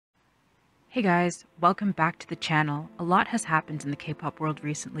Hey guys, welcome back to the channel. A lot has happened in the K-pop world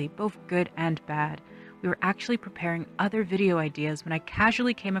recently, both good and bad. We were actually preparing other video ideas when I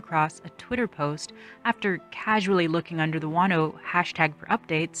casually came across a Twitter post after casually looking under the Wonho hashtag for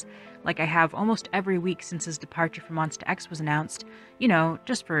updates, like I have almost every week since his departure from Monsta X was announced,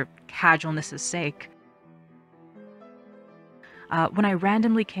 just for casualness' sake. When I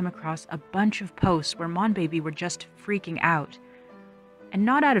randomly came across a bunch of posts where Monbebe were just freaking out. And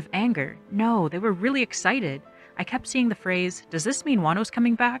not out of anger. No, they were really excited. I kept seeing the phrase, "Does this mean Wano's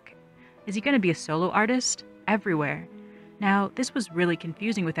coming back? Is he going to be a solo artist?" everywhere. Now, this was really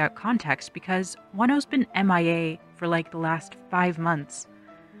confusing without context because Wano's been MIA for like the last 5 months.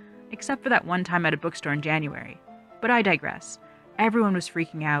 Except for that one time at a bookstore in January. But I digress. Everyone was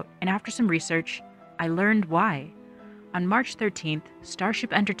freaking out, and after some research, I learned why. On March 13th,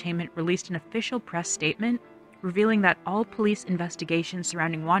 Starship Entertainment released an official press statement revealing that all police investigations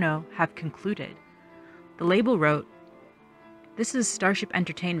surrounding Wonho have concluded. The label wrote, "This is Starship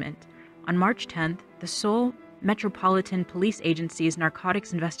Entertainment. On March 10th, the Seoul Metropolitan Police Agency's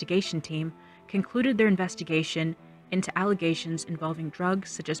Narcotics Investigation Team concluded their investigation into allegations involving drugs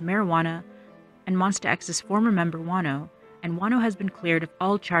such as marijuana and Monsta X's former member Wonho, and Wonho has been cleared of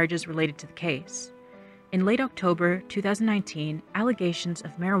all charges related to the case. In late October 2019, allegations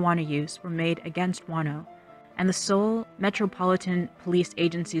of marijuana use were made against Wonho, and the Seoul Metropolitan Police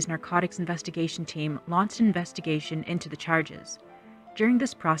Agency's Narcotics Investigation Team launched an investigation into the charges. During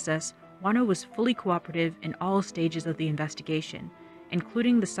this process, Wonho was fully cooperative in all stages of the investigation,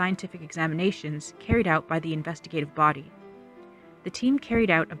 including the scientific examinations carried out by the investigative body. The team carried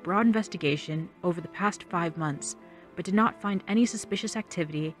out a broad investigation over the past 5 months, but did not find any suspicious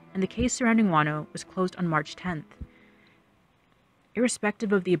activity, and the case surrounding Wonho was closed on March 10th.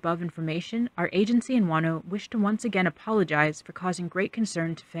 Irrespective of the above information, our agency and Wonho wish to once again apologize for causing great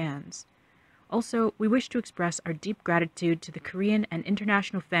concern to fans. Also, we wish to express our deep gratitude to the Korean and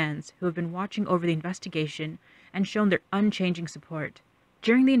international fans who have been watching over the investigation and shown their unchanging support.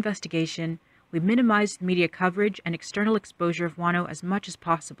 During the investigation, we minimized media coverage and external exposure of Wonho as much as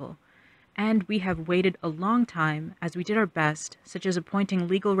possible, and we have waited a long time as we did our best, such as appointing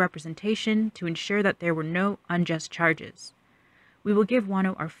legal representation to ensure that there were no unjust charges. We will give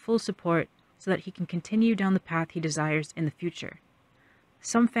Wonho our full support so that he can continue down the path he desires in the future.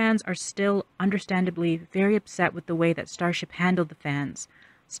 Some fans are still, understandably, very upset with the way that Starship handled the fans.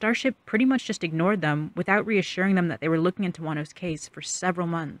 Starship pretty much just ignored them without reassuring them that they were looking into Wonho's case for several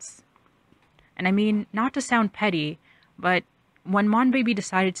months. And I mean, not to sound petty, but when Monbebe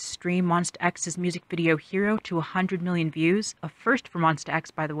decided to stream Monsta X's music video Hero to 100 million views, a first for Monsta X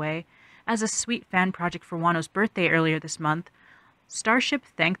by the way, as a sweet fan project for Wano's birthday earlier this month, Starship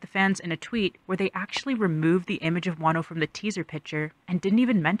thanked the fans in a tweet where they actually removed the image of Wonho from the teaser picture and didn't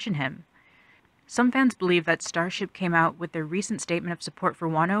even mention him. Some fans believe that Starship came out with their recent statement of support for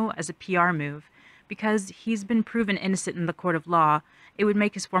Wonho as a PR move. Because he's been proven innocent in the court of law, it would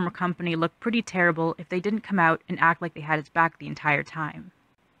make his former company look pretty terrible if they didn't come out and act like they had his back the entire time.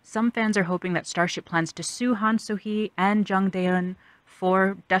 Some fans are hoping that Starship plans to sue Han So-hee and Jung Daeun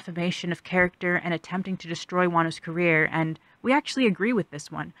for defamation of character and attempting to destroy Wano's career, and we actually agree with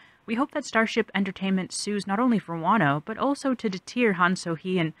this one. We hope that Starship Entertainment sues not only for Wano, but also to deter Han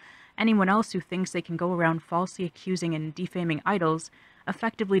So-hee and anyone else who thinks they can go around falsely accusing and defaming idols,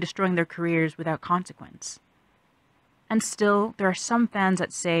 effectively destroying their careers without consequence. And still, there are some fans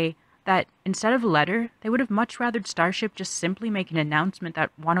that say that instead of a letter, they would have much rather Starship just simply make an announcement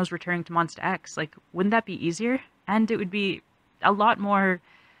that Wano's returning to Monsta X. Like, wouldn't that be easier? And it would be a lot more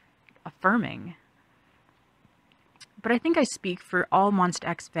affirming. But I think I speak for all Monsta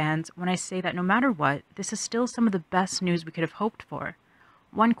X fans when I say that no matter what, this is still some of the best news we could have hoped for.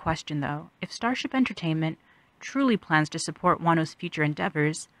 One question though, if Starship Entertainment truly plans to support Wano's future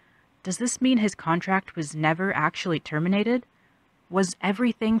endeavors, does this mean his contract was never actually terminated? Was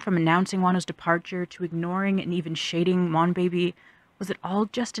everything from announcing Wano's departure to ignoring and even shading Monbebe, was it all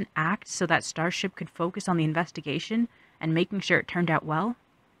just an act so that Starship could focus on the investigation and making sure it turned out well?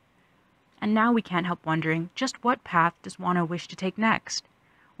 And now we can't help wondering, just what path does Wano wish to take next?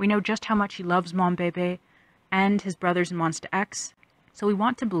 We know just how much he loves Monbebe and his brothers in Monsta X, so we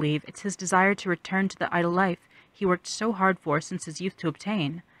want to believe it's his desire to return to the idol life he worked so hard for since his youth to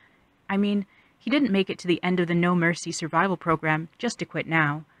obtain. I mean, he didn't make it to the end of the No Mercy survival program just to quit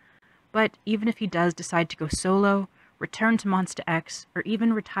now. But even if he does decide to go solo, return to Monsta X, or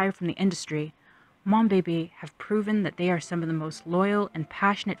even retire from the industry, Monbebe have proven that they are some of the most loyal and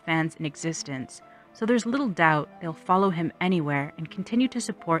passionate fans in existence, so there's little doubt they'll follow him anywhere and continue to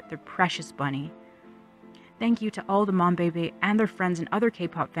support their precious bunny. Thank you to all the Monbebe and their friends in other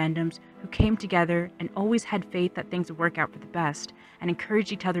K-pop fandoms who came together and always had faith that things would work out for the best and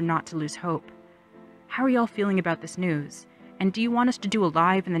encouraged each other not to lose hope. How are y'all feeling about this news? And do you want us to do a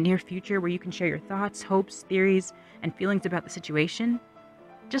live in the near future where you can share your thoughts, hopes, theories, and feelings about the situation?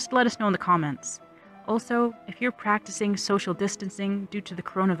 Just let us know in the comments. Also, if you're practicing social distancing due to the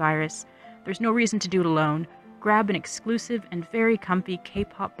coronavirus, there's no reason to do it alone. Grab an exclusive and very comfy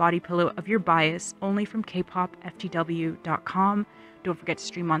K-pop body pillow of your bias only from kpopftw.com. Don't forget to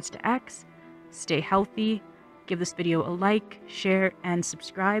stream Monsta X. Stay healthy. Give this video a like, share, and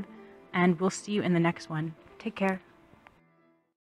subscribe. And we'll see you in the next one. Take care.